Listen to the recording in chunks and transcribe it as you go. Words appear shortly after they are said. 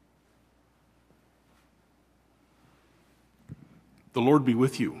The Lord be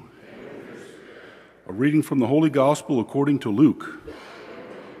with you. A reading from the Holy Gospel according to Luke.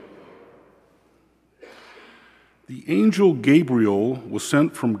 The angel Gabriel was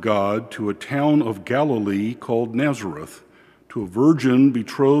sent from God to a town of Galilee called Nazareth, to a virgin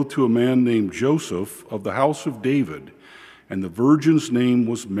betrothed to a man named Joseph of the house of David, and the virgin's name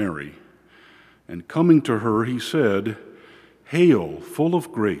was Mary. And coming to her, he said, "Hail, full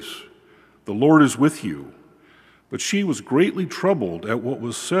of grace, the Lord is with you." But she was greatly troubled at what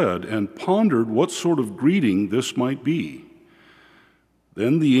was said and pondered what sort of greeting this might be.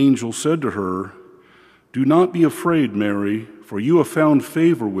 Then the angel said to her, "Do not be afraid, Mary, for you have found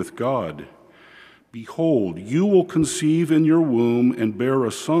favor with God. Behold, you will conceive in your womb and bear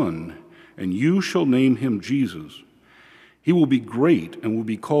a son, and you shall name him Jesus. He will be great and will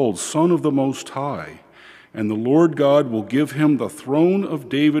be called Son of the Most High, and the Lord God will give him the throne of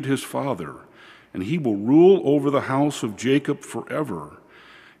David his father, and he will rule over the house of Jacob forever,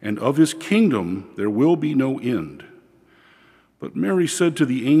 and of his kingdom there will be no end." But Mary said to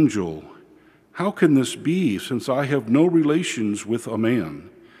the angel, "How can this be, since I have no relations with a man?"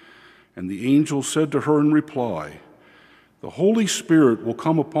 And the angel said to her in reply, "The Holy Spirit will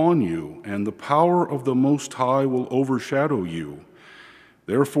come upon you, and the power of the Most High will overshadow you.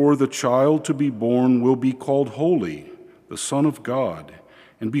 Therefore the child to be born will be called Holy, the Son of God.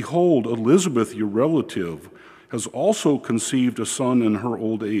 And behold, Elizabeth, your relative, has also conceived a son in her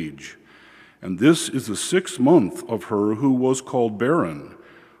old age. And this is the 6th month of her who was called barren,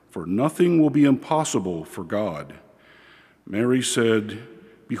 for nothing will be impossible for God." Mary said,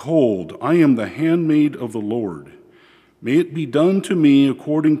 "Behold, I am the handmaid of the Lord. May it be done to me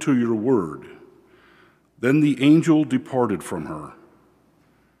according to your word." Then the angel departed from her.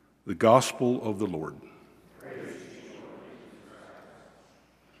 The Gospel of the Lord.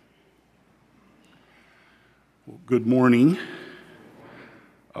 Good morning.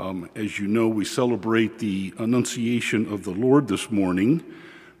 As you know, we celebrate the Annunciation of the Lord this morning,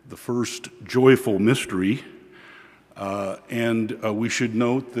 the first joyful mystery. And we should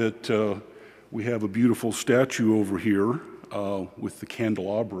note that we have a beautiful statue over here with the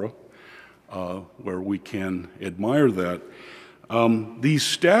candelabra where we can admire that. These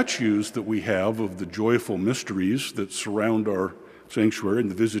statues that we have of the joyful mysteries that surround our sanctuary,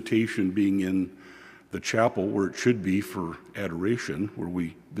 and the visitation being in the chapel where it should be for adoration, where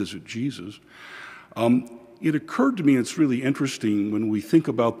we visit Jesus. It occurred to me, it's really interesting when we think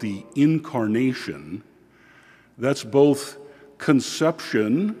about the incarnation, that's both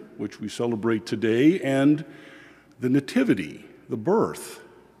conception, which we celebrate today, and the nativity, the birth.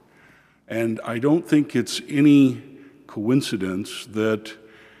 And I don't think it's any coincidence that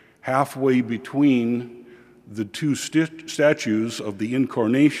halfway between the two statues of the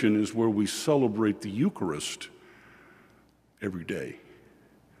incarnation is where we celebrate the Eucharist every day.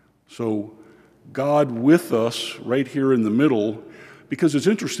 So God with us right here in the middle, because it's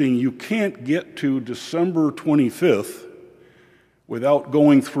interesting, you can't get to December 25th without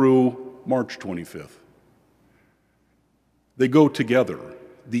going through March 25th. They go together.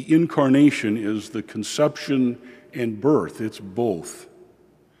 The incarnation is the conception and birth. It's both.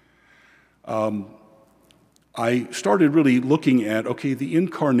 I started really looking at, the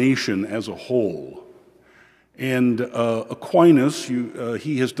incarnation as a whole. And Aquinas,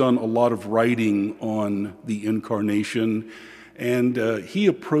 he has done a lot of writing on the incarnation, and he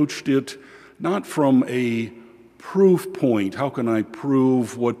approached it not from a proof point, how can I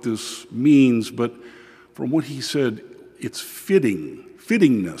prove what this means, but from what he said, it's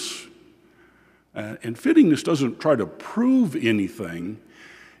fittingness. And fittingness doesn't try to prove anything.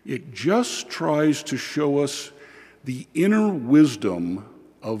 It just tries to show us the inner wisdom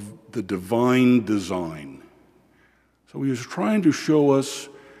of the divine design. So he was trying to show us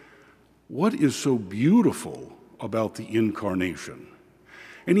what is so beautiful about the incarnation.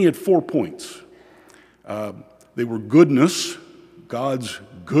 And he had 4 points. They were goodness, God's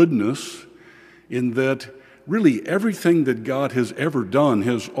goodness, in that really everything that God has ever done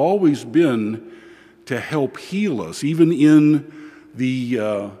has always been to help heal us, even in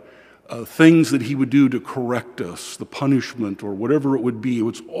the things that he would do to correct us, the punishment or whatever it would be. It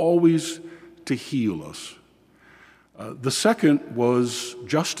was always to heal us. The second was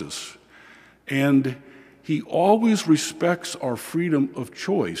justice. And he always respects our freedom of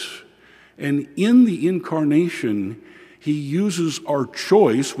choice. And in the incarnation, he uses our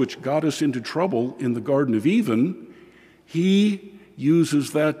choice, which got us into trouble in the Garden of Eden, he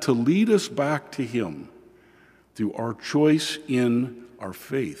uses that to lead us back to him through our choice in our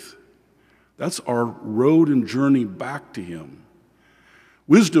faith. That's our road and journey back to him.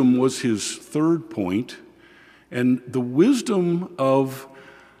 Wisdom was his third point, and the wisdom of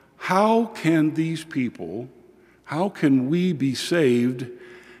how can these people, how can we be saved,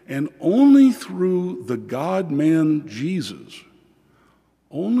 and only through the God-man Jesus,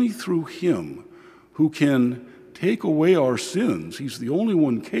 only through him who can take away our sins. He's the only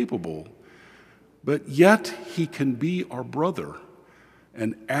one capable, but yet he can be our brother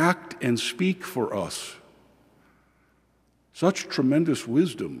and act and speak for us. Such tremendous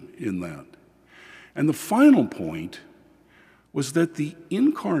wisdom in that. And the final point was that the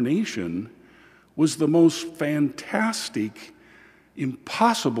incarnation was the most fantastic,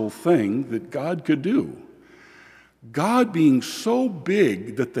 impossible thing that God could do. God being so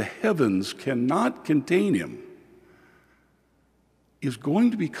big that the heavens cannot contain him is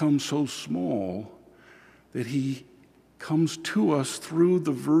going to become so small that he comes to us through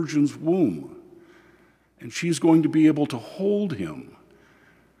the virgin's womb, and she's going to be able to hold him.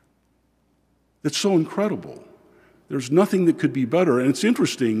 That's so incredible. There's nothing that could be better. And it's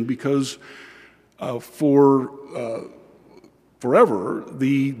interesting because forever,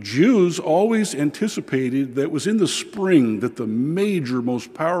 the Jews always anticipated that it was in the spring that the major,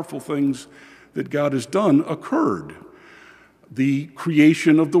 most powerful things that God has done occurred. The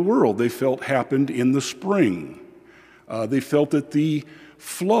creation of the world, they felt, happened in the spring. They felt that the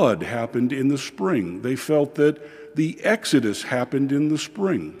flood happened in the spring. They felt that the Exodus happened in the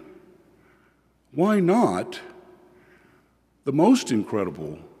spring. Why not the most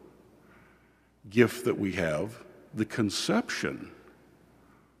incredible gift that we have, the conception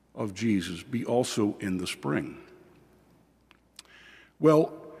of Jesus, be also in the spring?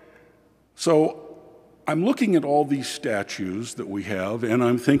 Well, so I'm looking at all these statues that we have, and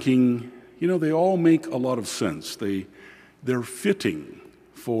I'm thinking, they all make a lot of sense. They're fitting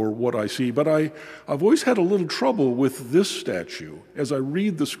for what I see. But I've always had a little trouble with this statue as I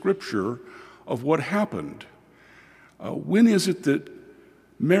read the scripture of what happened. When is it that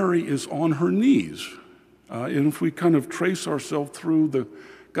Mary is on her knees? And if we kind of trace ourselves through the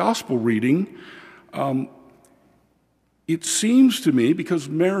gospel reading, it seems to me, because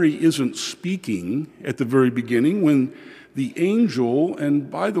Mary isn't speaking at the very beginning, when the angel, and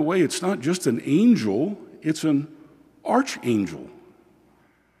by the way, it's not just an angel, it's an archangel.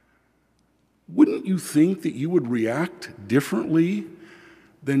 Wouldn't you think that you would react differently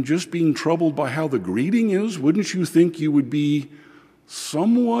than just being troubled by how the greeting is? Wouldn't you think you would be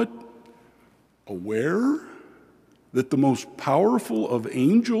somewhat aware that the most powerful of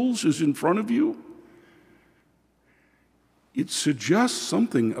angels is in front of you? It suggests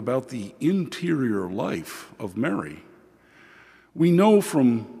something about the interior life of Mary. We know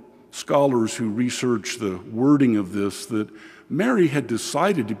from scholars who research the wording of this that Mary had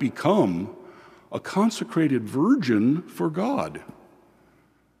decided to become a consecrated virgin for God.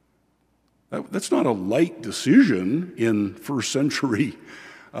 That's not a light decision in first century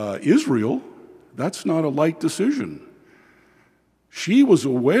Israel. That's not a light decision. She was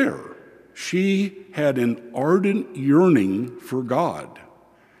aware. She had an ardent yearning for God.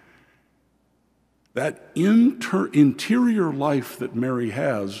 That interior life that Mary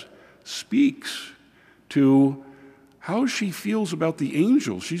has speaks to how she feels about the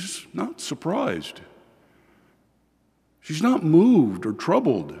angel. She's not surprised. She's not moved or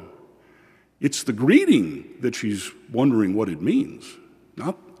troubled. It's the greeting that she's wondering what it means,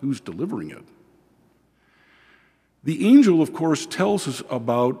 not who's delivering it. The angel, of course, tells us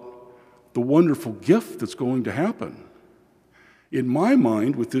about the wonderful gift that's going to happen. In my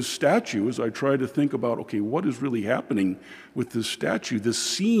mind, with this statue, as I try to think about, okay, what is really happening with this statue, this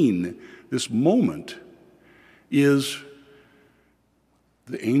scene, this moment, is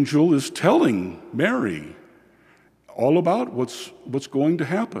the angel is telling Mary all about what's going to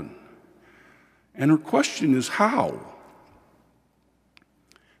happen. And her question is how?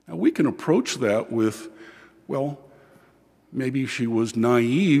 Now, we can approach that with, well, maybe she was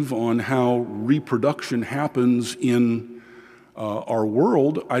naive on how reproduction happens in our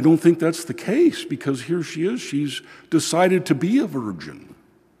world. I don't think that's the case, because here she is. She's decided to be a virgin.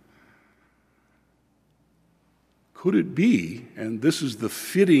 Could it be, and this is the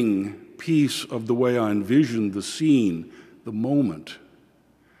fitting piece of the way I envision the scene, the moment,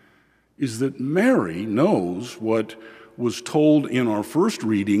 is that Mary knows what was told in our first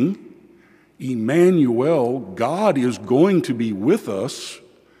reading, Emmanuel, God is going to be with us.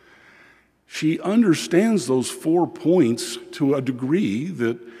 She understands those 4 points to a degree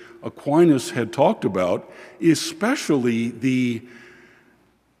that Aquinas had talked about, especially the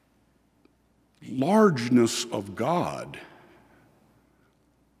largeness of God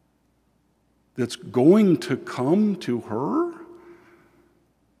that's going to come to her.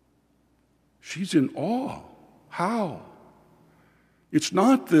 She's in awe how? It's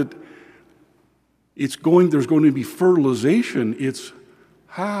not that there's going to be fertilization, it's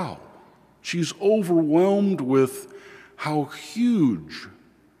how. She's overwhelmed with how huge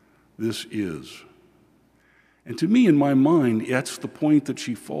this is. And to me, in my mind, that's the point that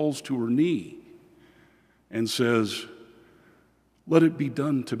she falls to her knee and says, "Let it be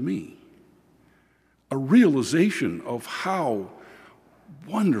done to me." A realization of how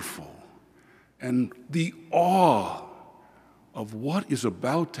wonderful and the awe of what is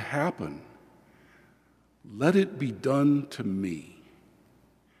about to happen. Let it be done to me.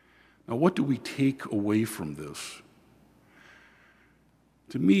 Now, what do we take away from this?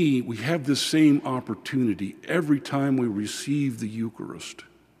 To me, we have this same opportunity every time we receive the Eucharist.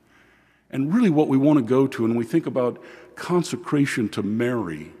 And really what we want to go to, and we think about consecration to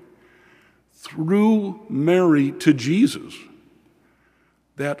Mary, through Mary to Jesus,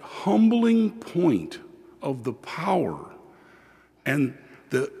 that humbling point of the power and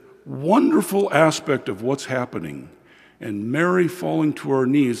the wonderful aspect of what's happening, and Mary falling to our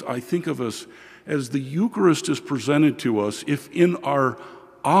knees, I think of us as the Eucharist is presented to us, if in our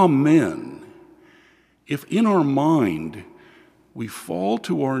Amen, if in our mind we fall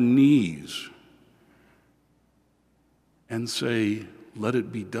to our knees and say, "Let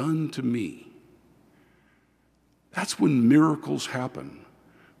it be done to me." That's when miracles happen,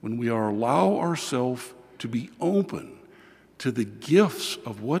 when we allow ourselves to be open to the gifts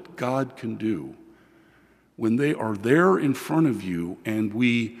of what God can do, when they are there in front of you and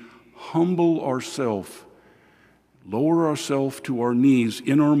we humble ourselves, lower ourselves to our knees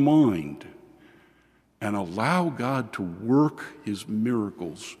in our mind, and allow God to work his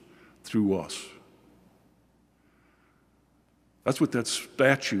miracles through us. That's what that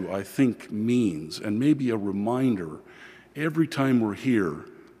statue, I think, means, and maybe a reminder every time we're here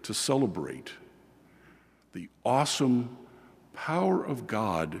to celebrate the awesome power of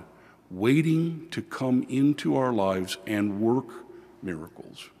God waiting to come into our lives and work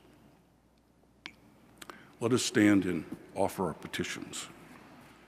miracles. Let us stand and offer our petitions.